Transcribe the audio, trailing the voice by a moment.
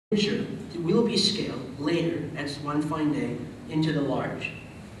miniature will be scaled later, at one fine day, into the large.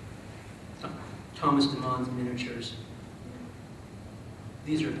 Thomas de Man's miniatures.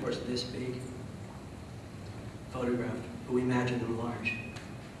 These are, of course, this big, photographed, but we imagine them large.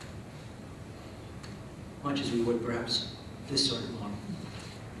 Much as we would, perhaps, this sort of model.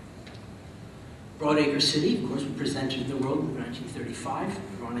 Broadacre City, of course, we presented the world in 1935,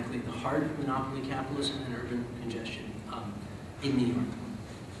 ironically the heart of monopoly capitalism and urban congestion in New York.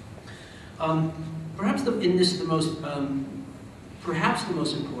 Perhaps the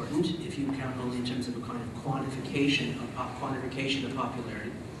most important, if you count only in terms of a kind of quantification of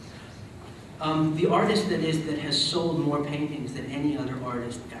popularity. The artist that has sold more paintings than any other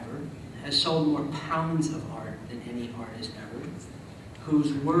artist ever, has sold more pounds of art than any artist ever,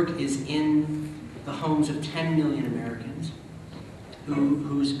 whose work is in the homes of 10 million Americans,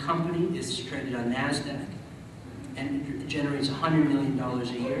 whose company is traded on NASDAQ and generates $100 million a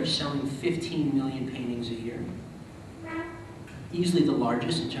year, selling 15 million paintings a year. Easily the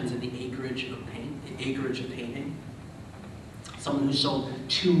largest in terms of the acreage of painting. Someone who sold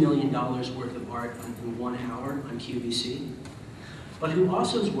 $2 million worth of art in 1 hour on QVC, but who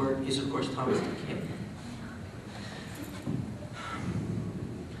also's work is, of course, Thomas Kincaid.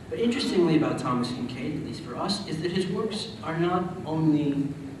 But interestingly about Thomas Kincaid, at least for us, is that his works are not only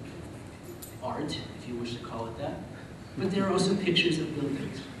art, if you wish to call it that, but they're also pictures of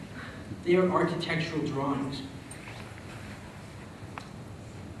buildings. They are architectural drawings.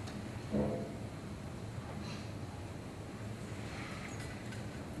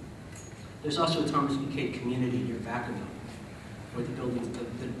 There's also a Thomas Kincaid community near Vacaville, where the buildings,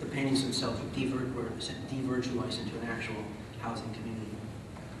 the paintings themselves were de-virtualized into an actual housing community.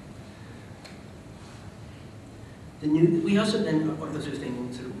 We also then, other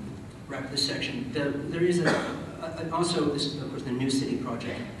thing, to wrap this section, there is also, this is of course the New City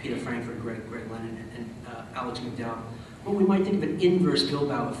Project, Peter Frankfurt, Greg Lennon, and Alex McDowell, what we might think of an inverse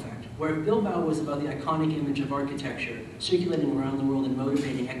Bilbao effect, where Bilbao was about the iconic image of architecture circulating around the world and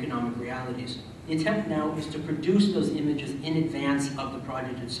motivating economic realities. The attempt now is to produce those images in advance of the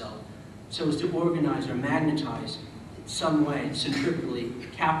project itself, so as to organize or magnetize in some way, centripetally,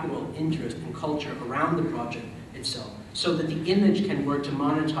 capital, interest, and culture around the project itself, so that the image can work to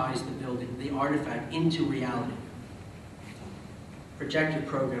monetize the building, the artifact, into reality. Projective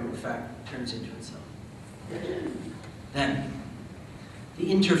program, in fact, turns into itself. Then, the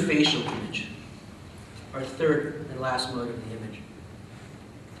interfacial image, our third and last mode of the image,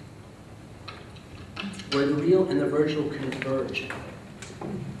 where the real and the virtual converge.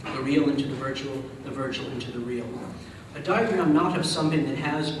 The real into the virtual into the real. A diagram not of something that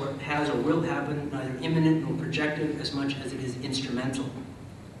has or will happen, neither imminent nor projective as much as it is instrumental,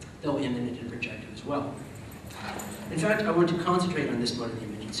 though imminent and projective as well. In fact, I want to concentrate on this mode of the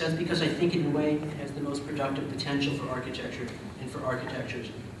image. It says because I think in a way it has the most productive potential for architecture and for architecture's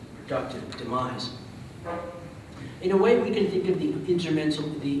productive demise. In a way, we can think of the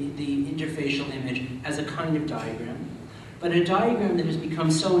interfacial image as a kind of diagram, but a diagram that has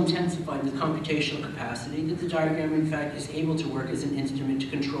become so intensified with computational capacity that the diagram, in fact, is able to work as an instrument to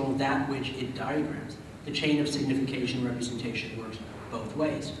control that which it diagrams. The chain of signification representation works both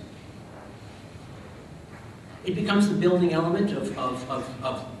ways. It becomes the building element of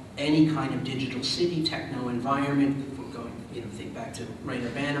any kind of digital city, techno environment. If we're going, think back to Rainer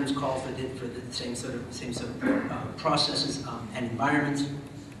Banham's call for the same sort of processes and environments.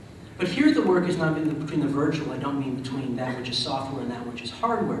 But here the work is not between the virtual, I don't mean between that which is software and that which is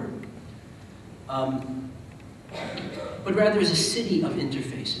hardware, but rather as a city of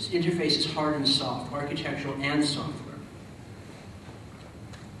interfaces hard and soft, architectural and software.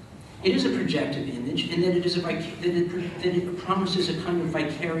 It is a projective image in that it promises a kind of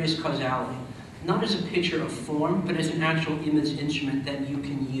vicarious causality, not as a picture of form, but as an actual image instrument that you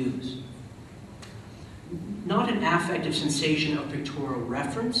can use. Not an affective sensation of pictorial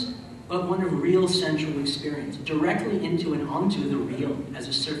reference, but one of real central experience, directly into and onto the real as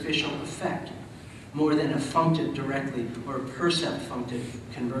a superficial effect, more than a functive directly or a percept-functive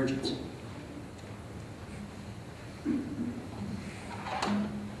convergence.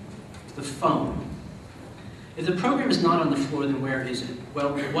 The phone. If the program is not on the floor, then where is it?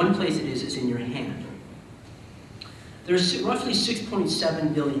 Well, one place it is in your hand. There's roughly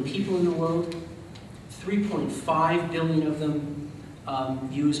 6.7 billion people in the world. 3.5 billion of them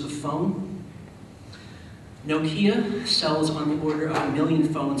use a phone. Nokia sells on the order of 1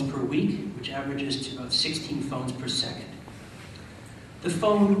 million phones per week, which averages to about 16 phones per second. The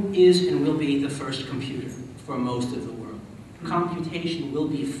phone is and will be the first computer for most of the world. Computation will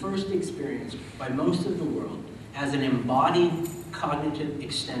be first experienced by most of the world as an embodied cognitive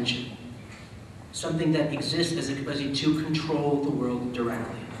extension, something that exists as a capacity to control the world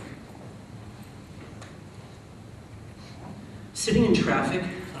directly. Sitting in traffic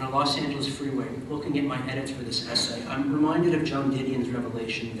on a Los Angeles freeway, looking at my edits for this essay, I'm reminded of Joan Didion's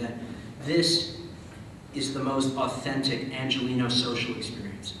revelation that this is the most authentic Angelino social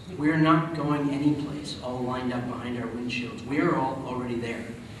experience. We're not going anyplace, all lined up behind our windshields. We are all already there.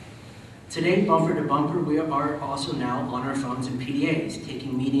 Today, bumper to bumper, we are also now on our phones and PDAs,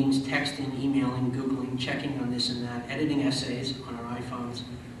 taking meetings, texting, emailing, Googling, checking on this and that, editing essays on our iPhones.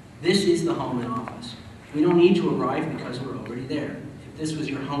 This is the home and office. We don't need to arrive because we're already there. If this was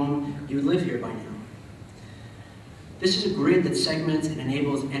your home, you would live here by now. This is a grid that segments and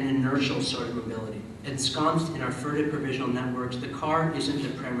enables an inertial sort of mobility. Ensconced in our furtive provisional networks, the car isn't the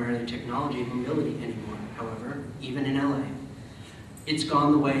primary technology of mobility anymore, however, even in LA. It's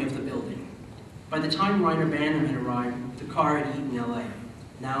gone the way of the building. By the time Reiner Banham had arrived, the car had eaten LA.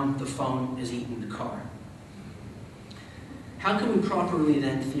 Now the phone has eaten the car. How can we properly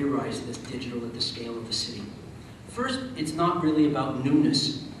then theorize this digital at the scale of the city? First, it's not really about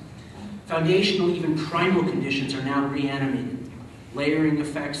newness. Foundational, even primal conditions are now reanimated. Layering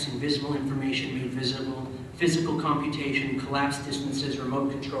effects, invisible information made visible, physical computation, collapsed distances,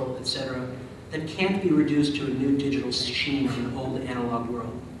 remote control, etc., that can't be reduced to a new digital sheen of an old analog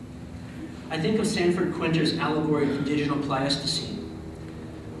world. I think of Sanford Quinter's allegory of the digital Pleistocene.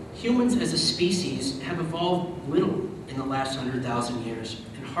 Humans as a species have evolved little in the last 100,000 years,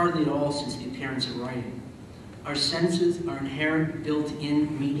 and hardly at all since the appearance of writing. Our senses, our inherent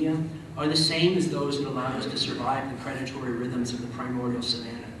built-in media, are the same as those that allowed us to survive the predatory rhythms of the primordial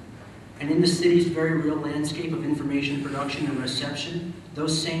savanna. And in the city's very real landscape of information production and reception,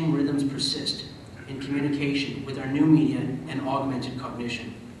 those same rhythms persist in communication with our new media and augmented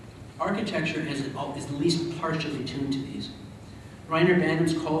cognition. Architecture is at least partially tuned to these. Reiner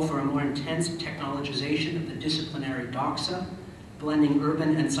Banham's call for a more intense technologization of the disciplinary doxa, blending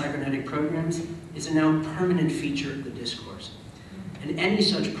urban and cybernetic programs, is a now permanent feature of the discourse. And any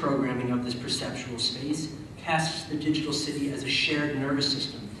such programming of this perceptual space casts the digital city as a shared nervous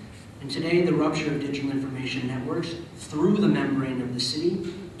system. And today, the rupture of digital information networks through the membrane of the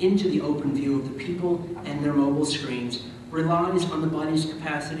city into the open view of the people and their mobile screens relies on the body's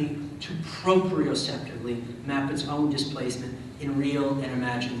capacity to proprioceptively map its own displacement in real and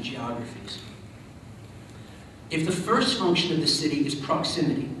imagined geographies. If the first function of the city is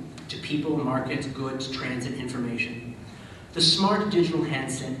proximity to people, markets, goods, transit, information, the smart digital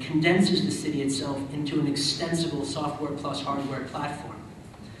handset condenses the city itself into an extensible software plus hardware platform.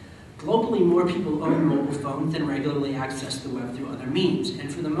 Globally, more people own mobile phones than regularly access the web through other means,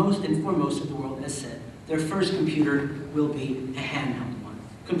 and for most of the world, as said, their first computer will be a handheld one.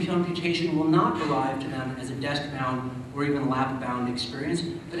 Computation will not arrive to them as a desk-bound or even lap-bound experience,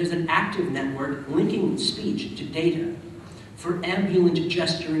 but as an active network linking speech to data for ambulant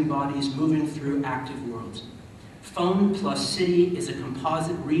gesturing bodies moving through active worlds. Phone plus city is a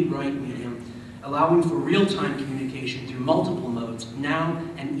composite read-write medium, allowing for real-time communication through multiple modes, now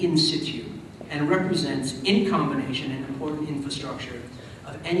and in situ, and represents, in combination, an important infrastructure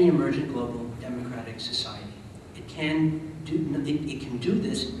of any emergent global democratic society. It can do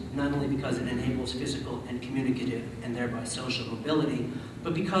this not only because it enables physical and communicative and thereby social mobility,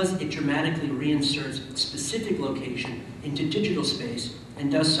 but because it dramatically reinserts specific location into digital space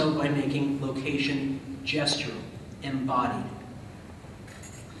and does so by making location gestural, embodied.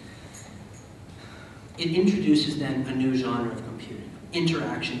 It introduces then a new genre of computing,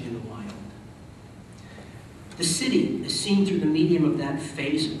 interaction in the wild. The city, as seen through the medium of that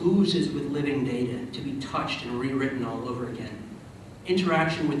face, oozes with living data to be touched and rewritten all over again.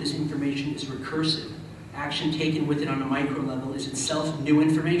 Interaction with this information is recursive. Action taken with it on a micro level is itself new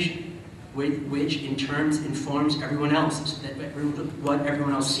information, which in turn informs everyone else, what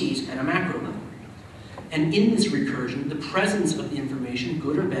everyone else sees at a macro level. And in this recursion, the presence of the information,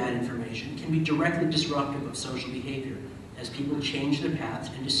 good or bad information, can be directly disruptive of social behavior as people change their paths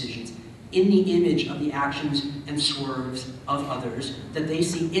and decisions in the image of the actions and swerves of others that they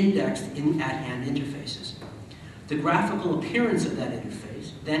see indexed in at-hand interfaces. The graphical appearance of that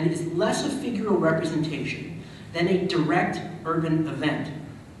interface then is less a figural representation than a direct urban event,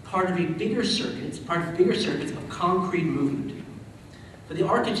 part of bigger circuits of concrete movement. For the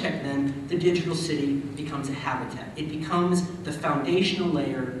architect then, the digital city becomes a habitat. It becomes the foundational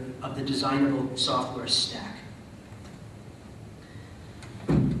layer of the designable software stack.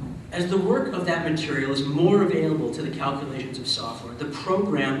 As the work of that material is more available to the calculations of software, the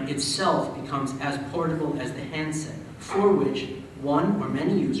program itself becomes as portable as the handset, for which one or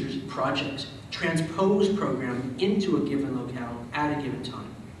many users, projects, transpose programming into a given locale at a given time.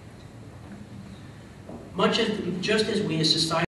 Just as we as society